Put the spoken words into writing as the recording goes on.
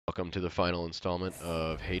Welcome to the final installment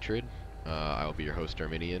of Hatred. I will be your host,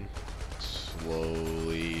 Darminian,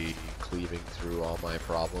 slowly cleaving through all my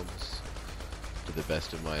problems to the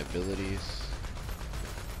best of my abilities.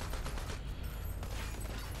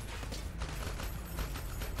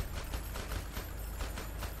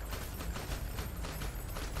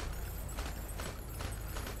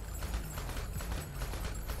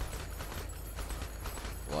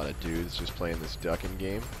 A lot of dudes just playing this ducking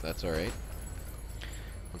game. That's alright.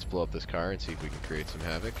 Let's blow up this car and see if we can create some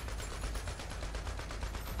havoc.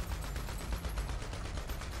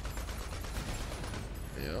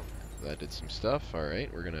 Yep, that did some stuff.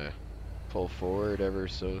 Alright, we're gonna pull forward ever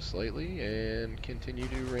so slightly and continue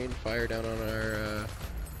to rain fire down on our,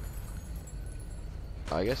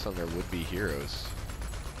 I guess on their would-be heroes.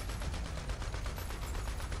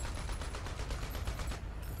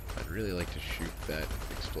 I'd really like to shoot that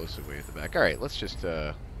explosive way at the back. Alright, let's just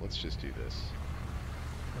do this.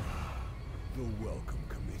 The welcome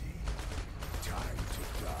committee. Time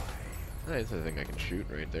to die. That's the thing I can shoot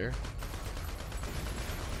right there.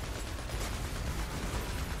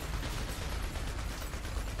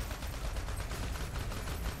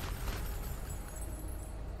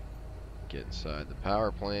 Get inside the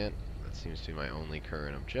power plant. That seems to be my only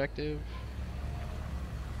current objective.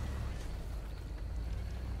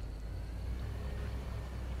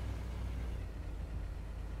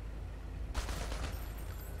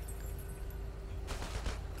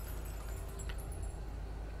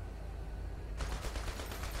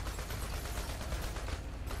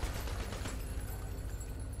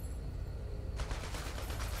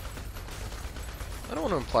 I don't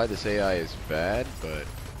want to imply this AI is bad, but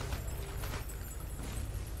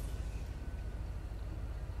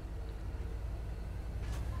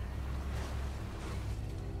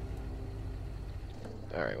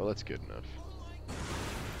alright, well that's good enough.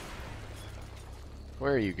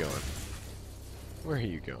 Where are you going? Where are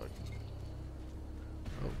you going?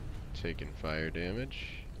 Oh, taking fire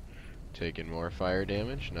damage. Taking more fire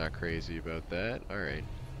damage. Not crazy about that. Alright.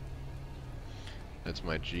 That's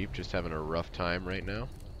my Jeep, just having a rough time right now.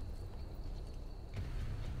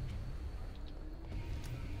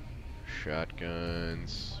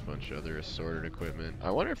 Shotguns, a bunch of other assorted equipment.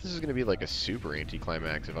 I wonder if this is going to be like a super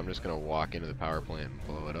anticlimax, if I'm just going to walk into the power plant and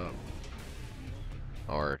blow it up.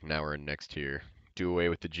 Or now we're in next tier. Do away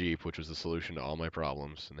with the Jeep, which was the solution to all my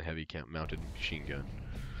problems, and the heavy mounted machine gun.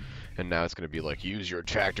 And now it's going to be like, use your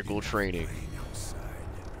tactical training.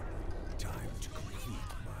 Time to complete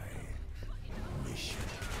my mission.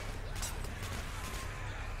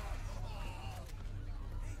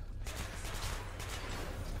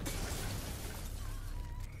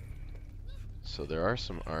 So there are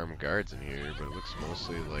some armed guards in here, but it looks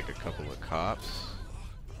mostly like a couple of cops.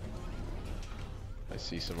 I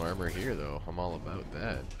see some armor here though, I'm all about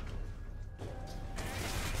that.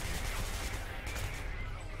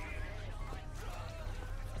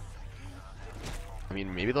 I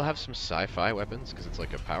mean, maybe they'll have some sci-fi weapons, because it's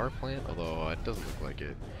like a power plant, although it doesn't look like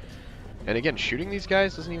it. And again, shooting these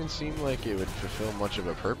guys doesn't even seem like it would fulfill much of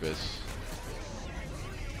a purpose.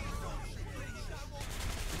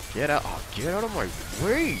 Get out! Oh, get out of my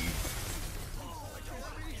way!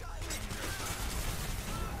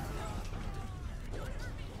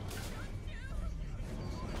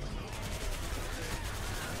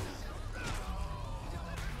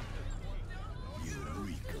 You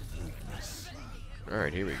reek of weakness.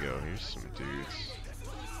 Alright, here we go. Here's some dudes.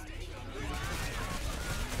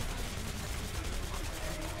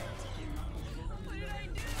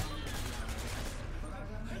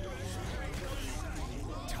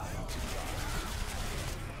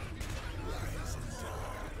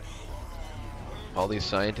 All these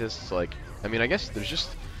scientists, like, I mean, I guess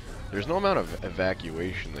there's no amount of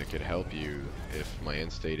evacuation that could help you if my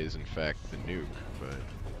end state is in fact the nuke, but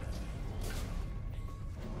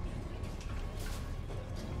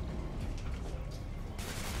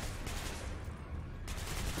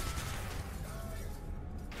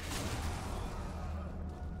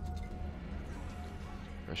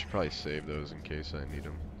I should probably save those in case I need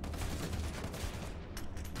them.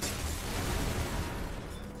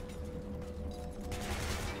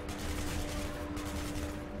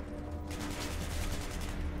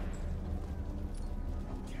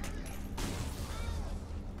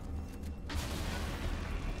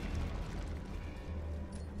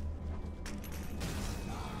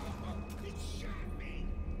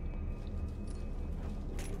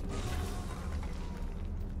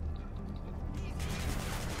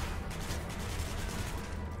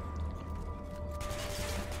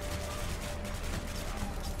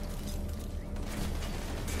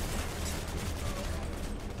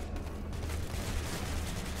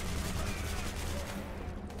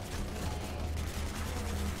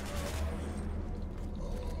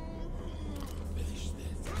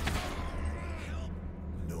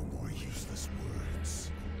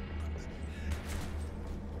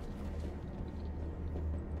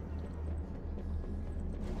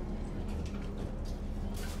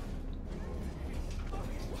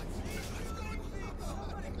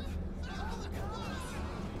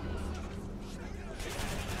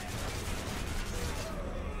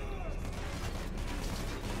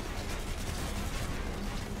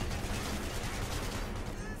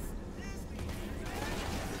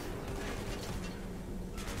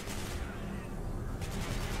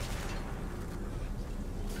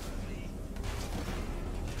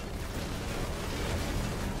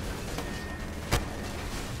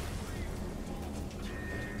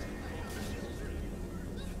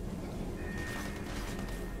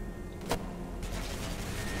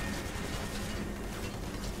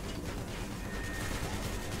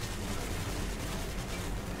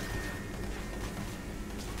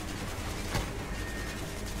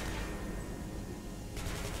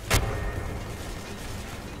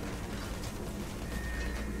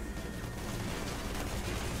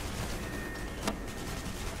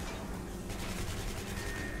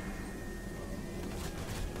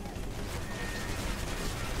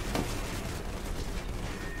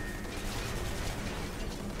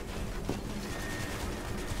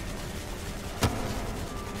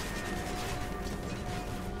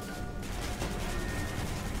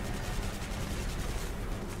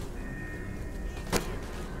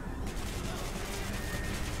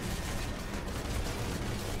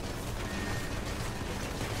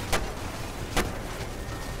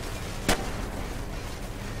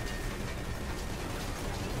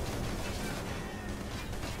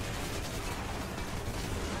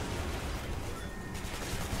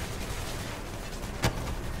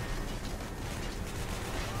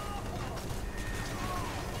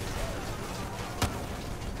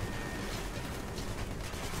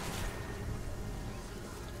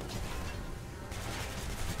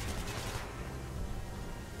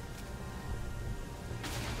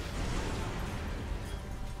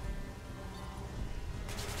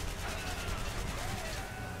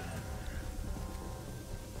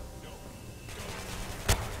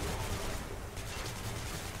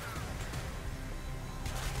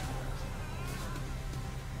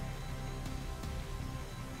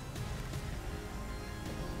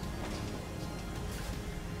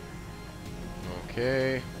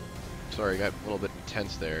 Okay. Sorry, got a little bit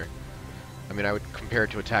intense there. I mean, I would compare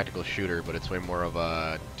it to a tactical shooter, but it's way more of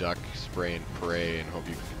a duck, spray, and pray, and hope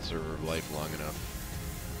you can conserve life long enough.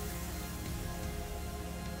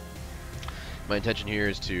 My intention here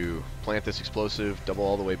is to plant this explosive, double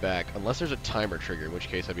all the way back, unless there's a timer trigger, in which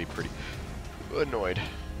case I'd be pretty annoyed.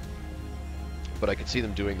 But I could see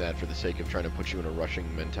them doing that for the sake of trying to put you in a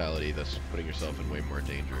rushing mentality, thus putting yourself in way more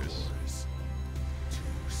dangerous.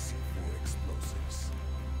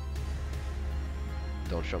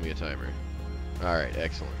 Don't show me a timer. Alright,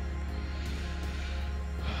 excellent.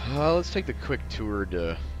 Let's take the quick tour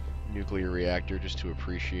to nuclear reactor just to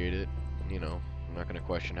appreciate it. You know, I'm not gonna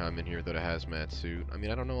question how I'm in here without a hazmat suit. I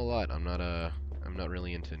mean, I don't know a lot. I'm not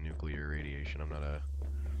really into nuclear radiation.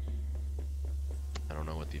 I don't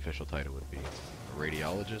know what the official title would be. A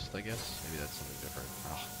radiologist, I guess? Maybe that's something different.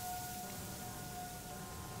 Ugh.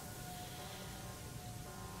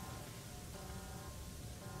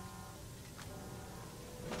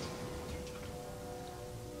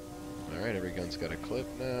 Alright, every gun's got a clip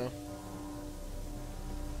now.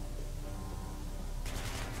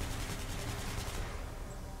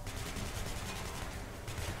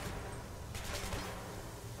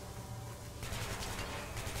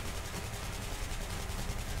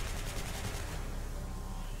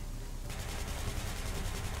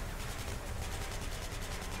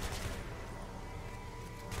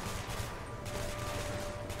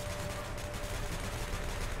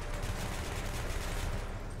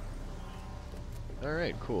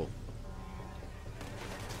 Alright, cool.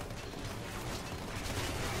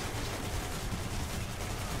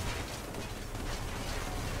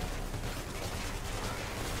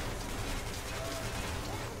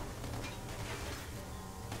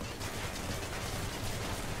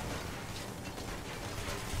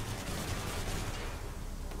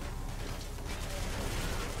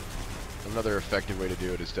 Another effective way to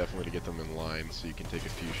do it is definitely to get them in line so you can take a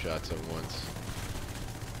few shots at once.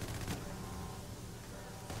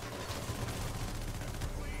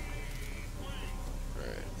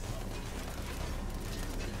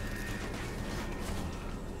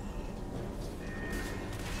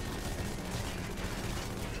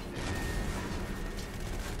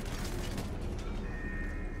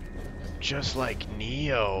 Just like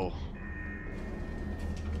Neo.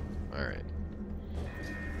 Alright.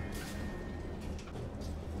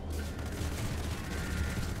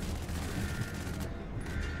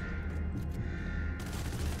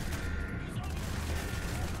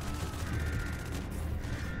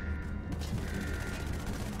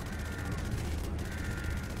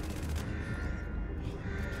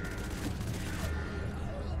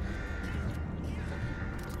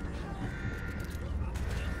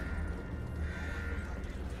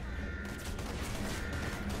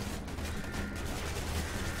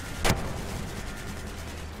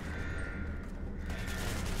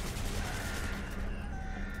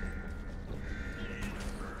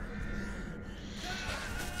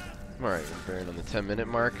 Alright, we're bearing on the 10-minute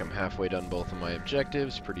mark. I'm halfway done both of my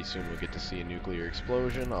objectives. Pretty soon we'll get to see a nuclear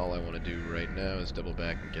explosion. All I want to do right now is double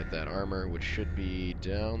back and get that armor, which should be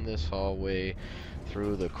down this hallway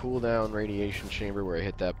through the cooldown radiation chamber where I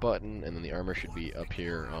hit that button, and then the armor should be up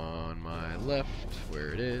here on my left,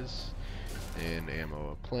 where it is. And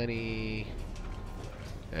ammo aplenty.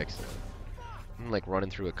 Excellent. I'm like running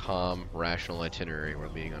through a calm, rational itinerary while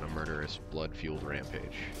being on a murderous, blood-fueled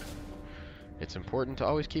rampage. It's important to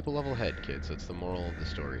always keep a level head, kids. That's the moral of the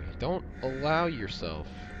story. Don't allow yourself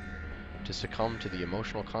to succumb to the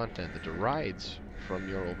emotional content that derides from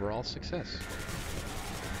your overall success.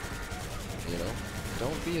 You know?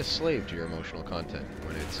 Don't be a slave to your emotional content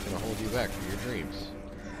when it's going to hold you back from your dreams.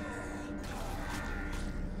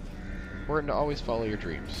 Important to always follow your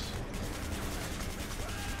dreams.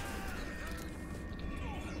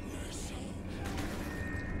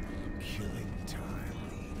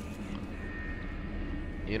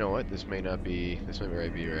 You know what? This may be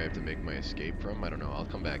where I have to make my escape from. I don't know. I'll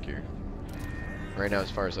come back here. Right now, as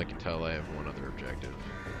far as I can tell, I have one other objective.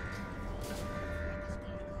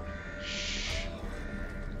 Shh.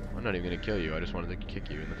 I'm not even going to kill you. I just wanted to kick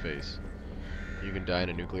you in the face. You can die in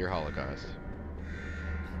a nuclear holocaust.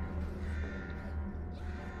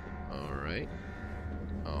 Alright.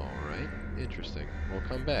 Alright. Interesting. We'll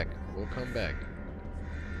come back. We'll come back.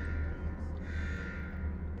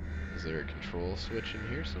 Is there a control switch in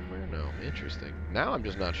here somewhere? No. Interesting. Now I'm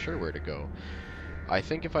just not sure where to go. I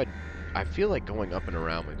think if I feel like going up and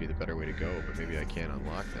around might be the better way to go, but maybe I can't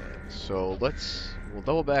unlock that. So we'll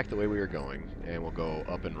double back the way we were going, and we'll go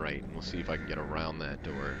up and right, and we'll see if I can get around that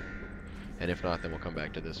door. And if not, then we'll come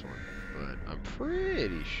back to this one. But I'm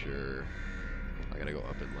pretty sure I gotta go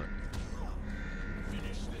up and left.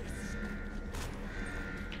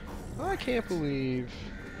 I can't believe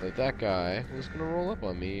that that guy was gonna roll up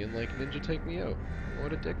on me and like ninja take me out.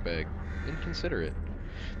 What a dickbag. Inconsiderate.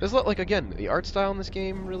 There's like again, the art style in this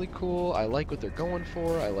game really cool. I like what they're going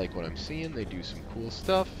for. I like what I'm seeing. They do some cool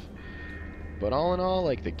stuff. But all in all,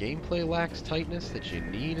 like the gameplay lacks tightness that you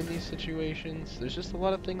need in these situations. There's just a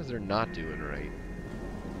lot of things they're not doing right.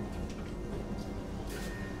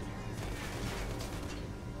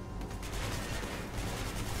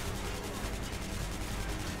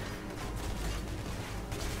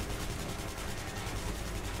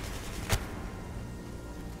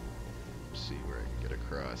 See where I can get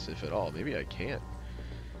across, if at all. Maybe I can't.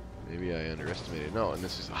 Maybe I underestimated. No, and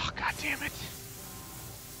this is... Oh, god damn it.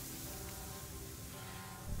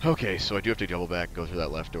 Okay, so I do have to double back and go through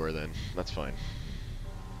that left door then. That's fine.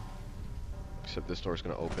 Except this door's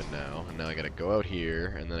gonna open now, and now I gotta go out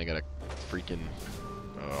here, and then I gotta freaking...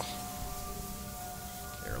 Ugh.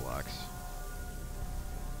 Airlocks.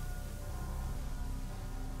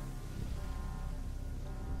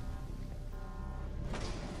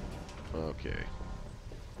 Okay.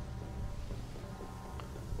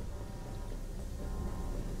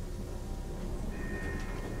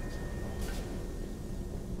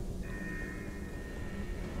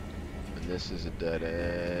 And this is a dead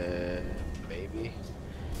end, maybe?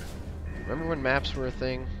 Remember when maps were a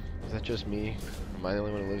thing? Is that just me? Am I the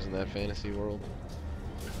only one who lives in that fantasy world?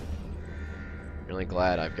 Really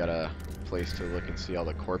glad I've got a place to look and see all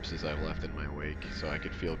the corpses I've left in my wake, so I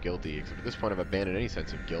could feel guilty. Except at this point I've abandoned any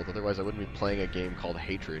sense of guilt, otherwise I wouldn't be playing a game called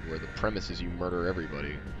Hatred, where the premise is you murder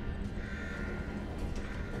everybody.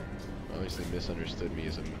 Obviously misunderstood me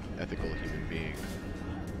as an ethical human being.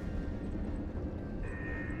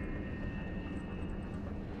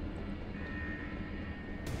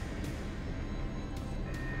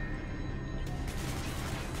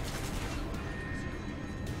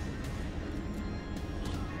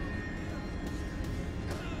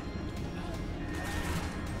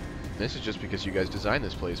 This is just because you guys designed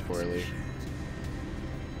this place poorly.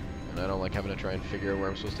 And I don't like having to try and figure out where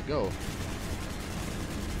I'm supposed to go.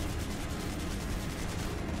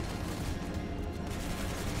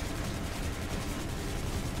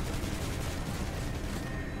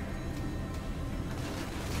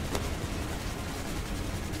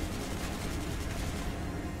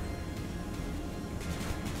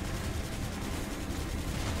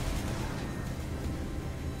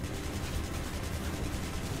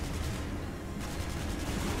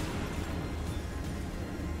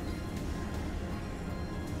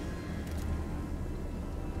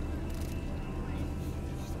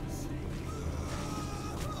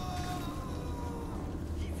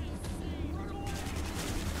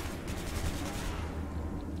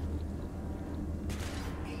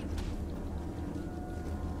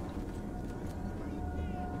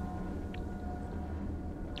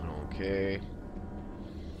 Okay.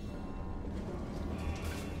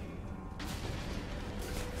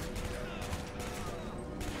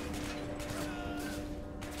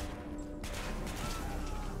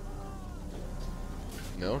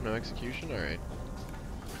 No? No execution? Alright.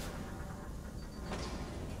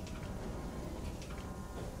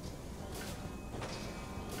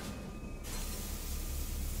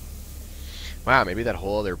 Wow, maybe that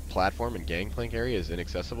whole other platform and gangplank area is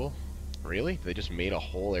inaccessible? Really? They just made a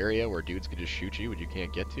whole area where dudes could just shoot you and you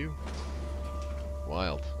can't get to?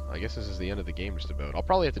 Wild. I guess this is the end of the game just about. I'll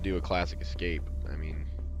probably have to do a classic escape. I mean,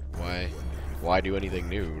 why do anything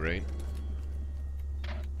new, right?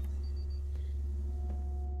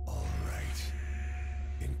 All right.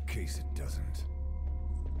 In case it doesn't,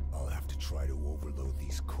 I'll have to try to overload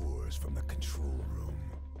these cores from the control room.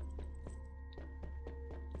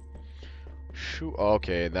 Shoot.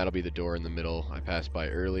 Okay, and that'll be the door in the middle I passed by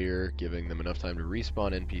earlier, giving them enough time to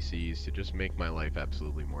respawn NPCs to just make my life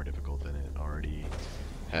absolutely more difficult than it already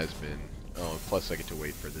has been. Oh, plus I get to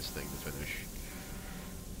wait for this thing to finish.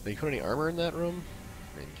 Did you put any armor in that room?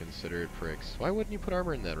 Inconsiderate pricks. Why wouldn't you put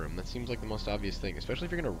armor in that room? That seems like the most obvious thing, especially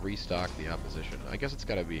if you're going to restock the opposition. I guess it's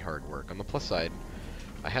got to be hard work. On the plus side,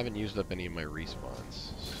 I haven't used up any of my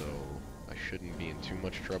respawns, so I shouldn't be in too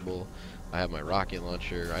much trouble. I have my rocket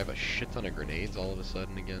launcher. I have a shit ton of grenades all of a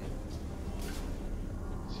sudden again.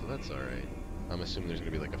 So that's alright. I'm assuming there's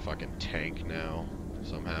going to be like a fucking tank now,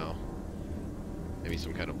 somehow. Maybe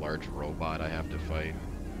some kind of large robot I have to fight.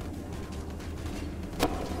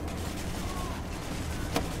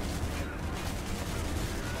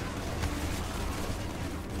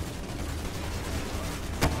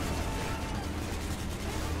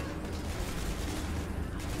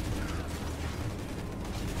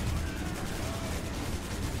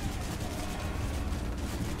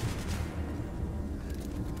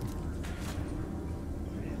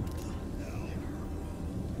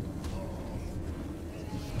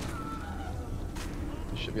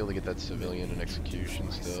 Should be able to get that civilian in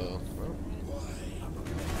execution still. Well,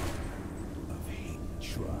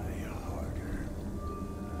 Try harder.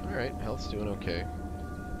 alright, health's doing okay.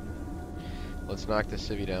 Let's knock this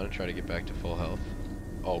civvy down and try to get back to full health.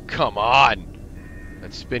 Oh, come on!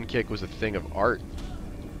 That spin kick was a thing of art.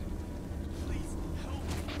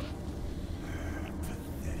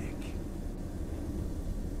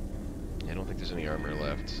 I don't think there's any armor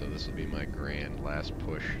left, so this will be my grand last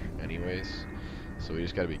push anyways. So we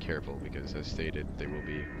just gotta be careful, because as stated, they will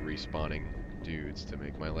be respawning dudes to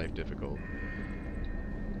make my life difficult.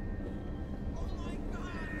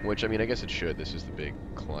 Which, I mean, I guess it should. This is the big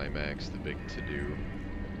climax, the big to-do.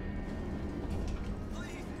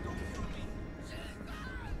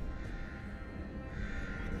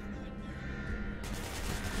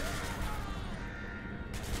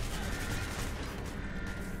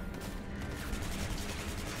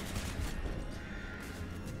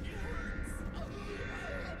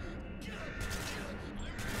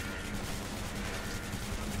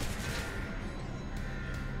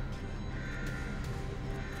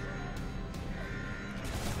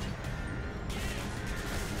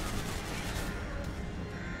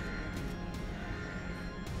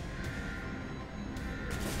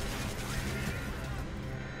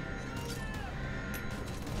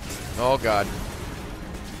 Oh god.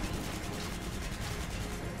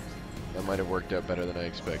 That might have worked out better than I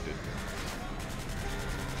expected.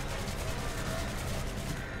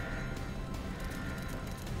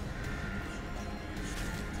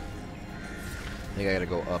 I think I gotta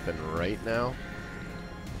go up and right now.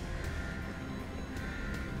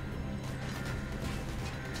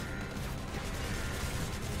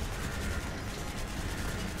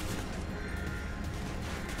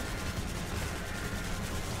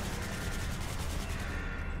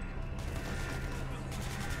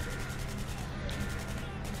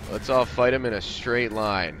 Let's all fight him in a straight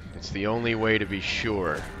line. It's the only way to be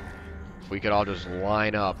sure. If we could all just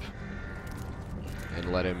line up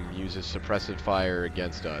and let him use his suppressive fire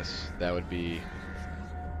against us, that would be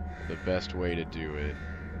the best way to do it.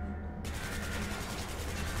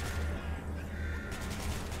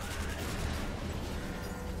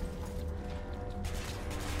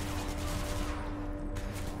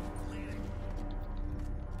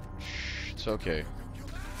 Shh, it's okay.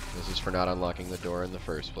 This is for not unlocking the door in the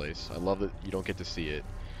first place. I love that you don't get to see it.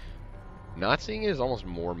 Not seeing it is almost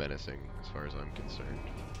more menacing, as far as I'm concerned.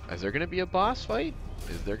 Is there going to be a boss fight?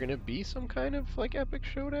 Is there going to be some kind of, like, epic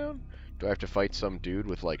showdown? Do I have to fight some dude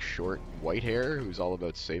with, like, short white hair who's all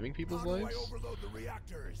about saving people's lives? How do I overload the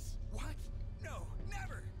reactors? What? No,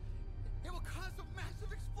 never! It will cause a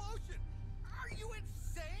massive explosion! Are you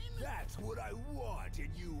insane? That's what I want, and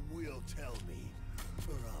you will tell me.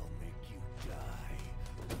 Or I'll make you die.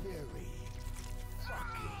 Very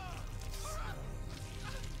fucking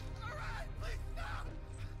Alright, please stop!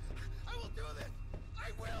 I will do this!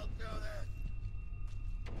 I will do this!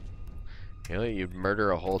 Really? You'd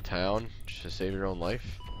murder a whole town just to save your own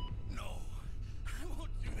life? No, I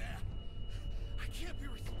won't do that. I can't be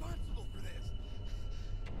responsible for this.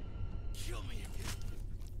 Kill me again.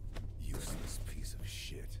 useless piece of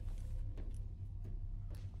shit.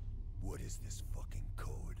 What is this fucking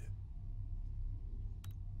code?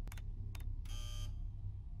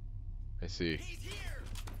 I see. He's here!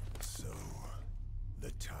 So,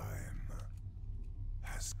 the time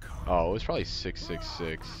has come. Oh, it was probably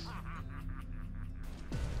 666.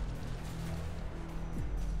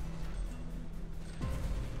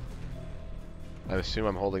 I assume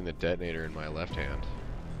I'm holding the detonator in my left hand.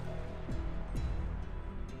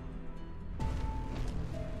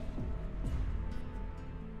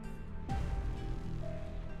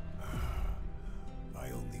 I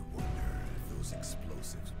only wonder if those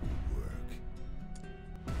explosives will work.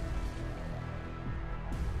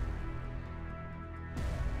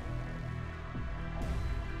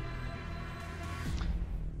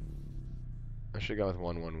 I should go with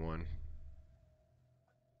 111.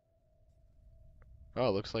 Oh,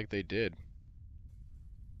 looks like they did.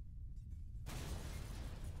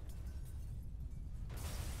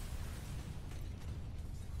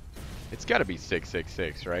 It's gotta be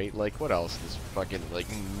 666, right? Like, what else? This fucking, like,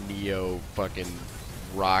 neo fucking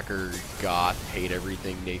rocker goth hate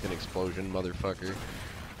everything Nathan Explosion motherfucker.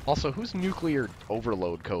 Also, whose nuclear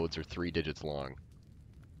overload codes are 3 digits long?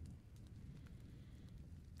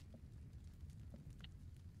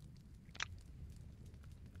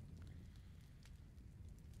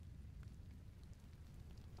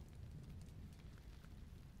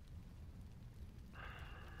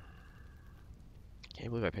 Can't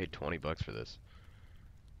believe I paid 20 bucks for this.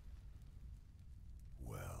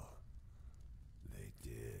 Well, they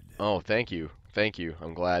did. Oh, thank you Thank you.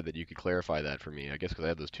 I'm glad that you could clarify that for me. I guess because I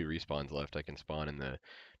have those 2 respawns left, I can spawn in the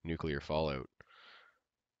nuclear fallout.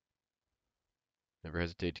 Never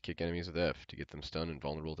hesitate to kick enemies with F to get them stunned and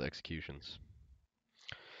vulnerable to executions.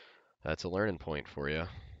 That's a learning point for you.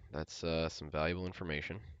 That's some valuable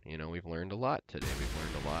information. You know, we've learned a lot today. We've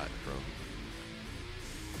learned a lot from...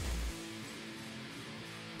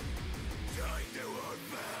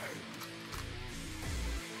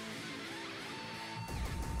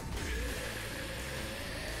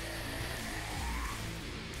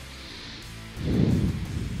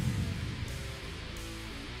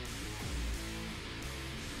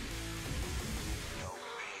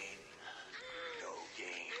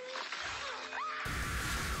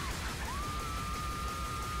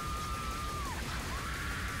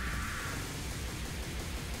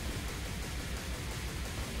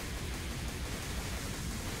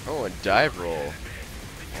 Oh, a dive roll.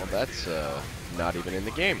 Well, that's not even in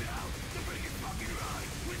the game.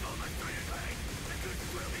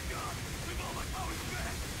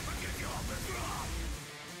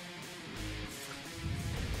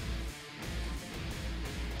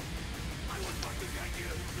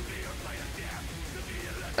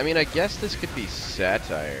 I mean, I guess this could be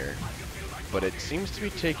satire, but it seems to be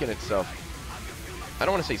taking itself, I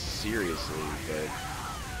don't want to say seriously, but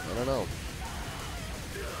I don't know.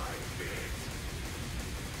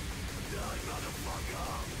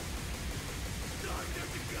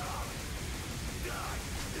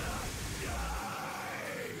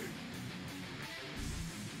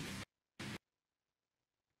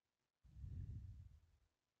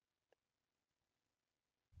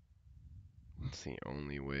 It's the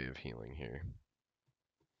only way of healing here.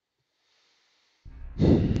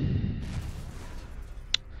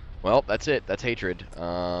 Well, that's it. That's Hatred.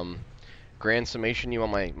 Grand summation, you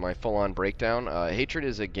want my full-on breakdown? Hatred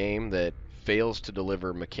is a game that fails to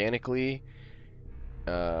deliver mechanically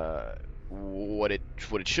uh, what it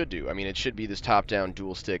should do. I mean, it should be this top-down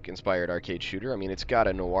dual-stick inspired arcade shooter. I mean, it's got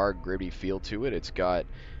a noir, gritty feel to it. It's got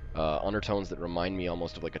undertones that remind me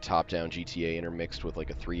almost of like a top-down GTA intermixed with like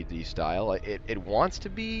a 3D style. It wants to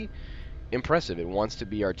be impressive. It wants to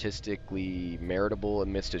be artistically meritable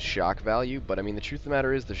amidst its shock value, but I mean, the truth of the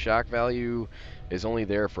matter is the shock value is only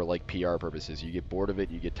there for like PR purposes. You get bored of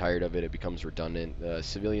it, you get tired of it, it becomes redundant.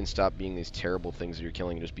 Civilians stop being these terrible things that you're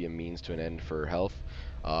killing and just be a means to an end for health.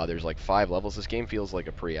 There's like 5 levels. This game feels like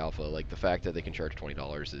a pre-alpha. Like the fact that they can charge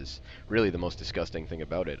 $20 is really the most disgusting thing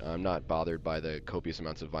about it. I'm not bothered by the copious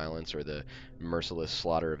amounts of violence or the merciless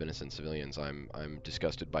slaughter of innocent civilians. I'm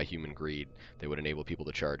disgusted by human greed. They would enable people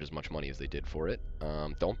to charge as much money as they did for it.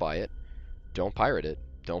 Don't buy it. Don't pirate it.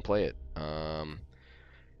 Don't play it.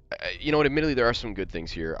 You know what? Admittedly, there are some good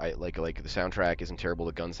things here. I like the soundtrack isn't terrible.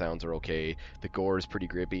 The gun sounds are okay. The gore is pretty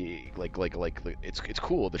grippy. It's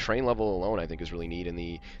cool. The train level alone, I think, is really neat, and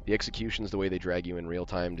the executions, the way they drag you in real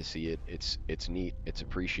time to see it, it's neat. It's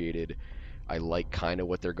appreciated. I like kind of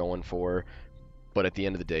what they're going for. But at the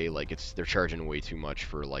end of the day, like they're charging way too much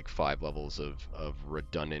for like 5 levels of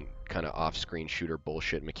redundant kind of off-screen shooter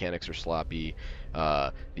bullshit. Mechanics are sloppy.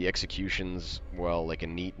 The executions, well, like a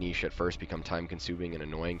neat niche at first, become time-consuming and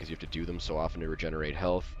annoying because you have to do them so often to regenerate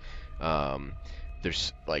health. Um,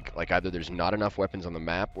 there's like either there's not enough weapons on the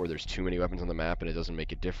map or there's too many weapons on the map and it doesn't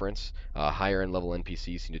make a difference. Higher end level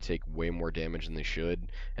NPCs seem to take way more damage than they should,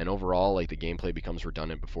 and overall like the gameplay becomes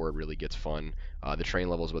redundant before it really gets fun. The train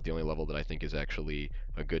level is about the only level that I think is actually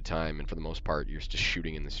a good time, and for the most part you're just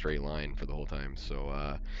shooting in the straight line for the whole time. So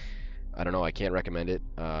I don't know, I can't recommend it.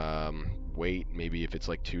 Wait, maybe if it's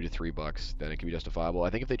like $2 to $3, then it could be justifiable.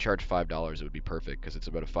 I think if they charge $5, it would be perfect because it's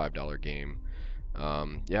about a $5 game.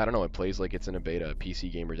 Yeah, I don't know. It plays like it's in a beta.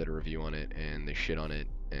 PC Gamer did a review on it, and they shit on it.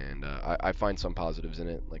 And I find some positives in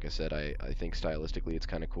it. Like I said, I think stylistically it's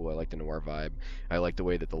kind of cool. I like the noir vibe. I like the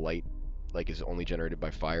way that the light like is only generated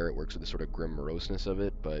by fire. It works with the sort of grim moroseness of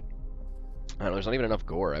it, but I don't know, there's not even enough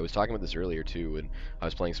gore. I was talking about this earlier too, when I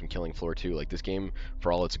was playing some Killing Floor 2. Like this game,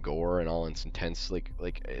 for all its gore and all its intense, like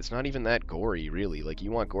it's not even that gory, really. Like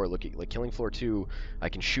you want gore, look at like Killing Floor 2. I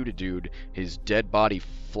can shoot a dude, his dead body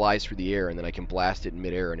flies through the air, and then I can blast it in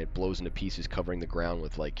midair, and it blows into pieces, covering the ground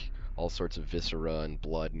with like all sorts of viscera and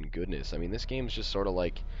blood and goodness. I mean, this game's just sort of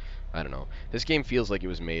like, I don't know. This game feels like it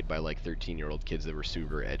was made by like 13-year-old kids that were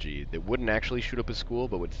super edgy, that wouldn't actually shoot up a school,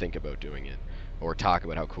 but would think about doing it or talk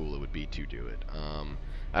about how cool it would be to do it.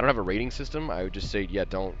 I don't have a rating system. I would just say, yeah,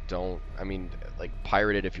 don't. I mean, like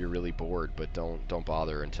pirate it if you're really bored, but don't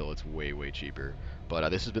bother until it's way cheaper. But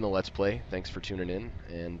this has been the Let's Play. Thanks for tuning in,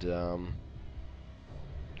 and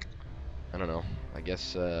I don't know. I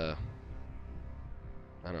guess I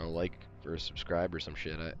don't know, like or subscribe or some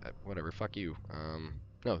shit. Whatever. Fuck you.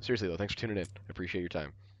 No, seriously though, thanks for tuning in. I appreciate your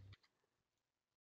time.